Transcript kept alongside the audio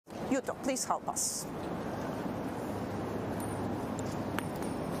Yuto, please help us.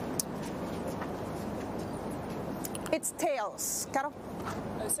 It's tails. Caro?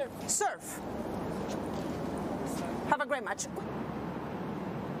 Serve. Serve. Have a great match.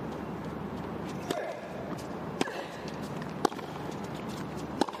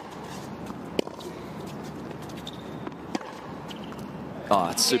 Oh,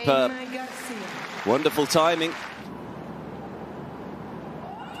 it's superb. Wonderful timing.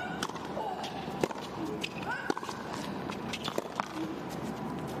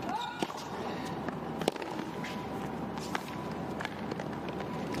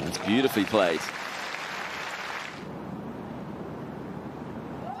 That's beautifully played.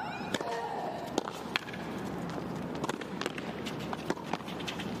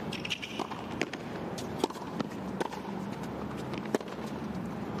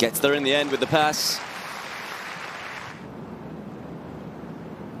 Gets there in the end with the pass.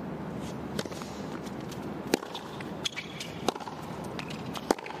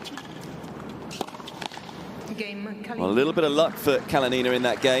 Well, a little bit of luck for Kalinina in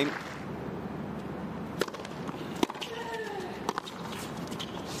that game.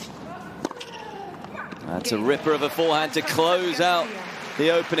 That's a ripper of a forehand to close out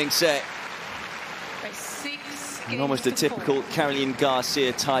the opening set. And almost a typical Caroline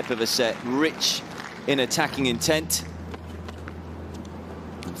Garcia type of a set, rich in attacking intent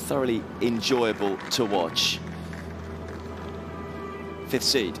and thoroughly enjoyable to watch. Fifth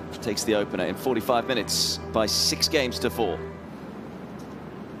seed takes the opener in 45 minutes by 6 games to 4.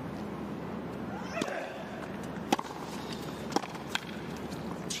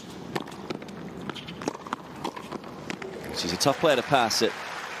 She's a tough player to pass at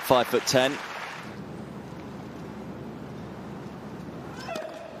 5'10".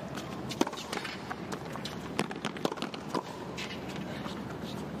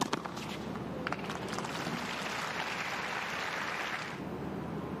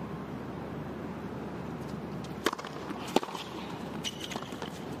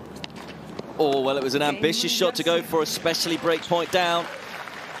 Oh, well, it was an ambitious shot to go for, especially break point down.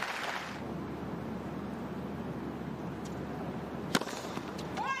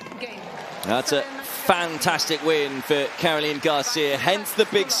 That's a fantastic win for Caroline Garcia, hence the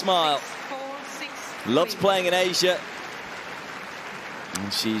big smile. Loves playing in Asia.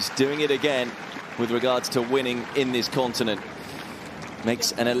 And she's doing it again with regards to winning in this continent.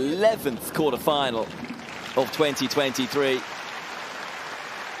 Makes an 11th quarterfinal of 2023.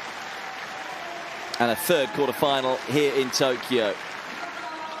 And a 3rd quarterfinal here in Tokyo.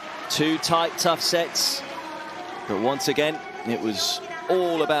 2 tight, tough sets. But once again, it was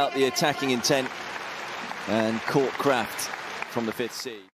all about the attacking intent and court craft from the 5th seed.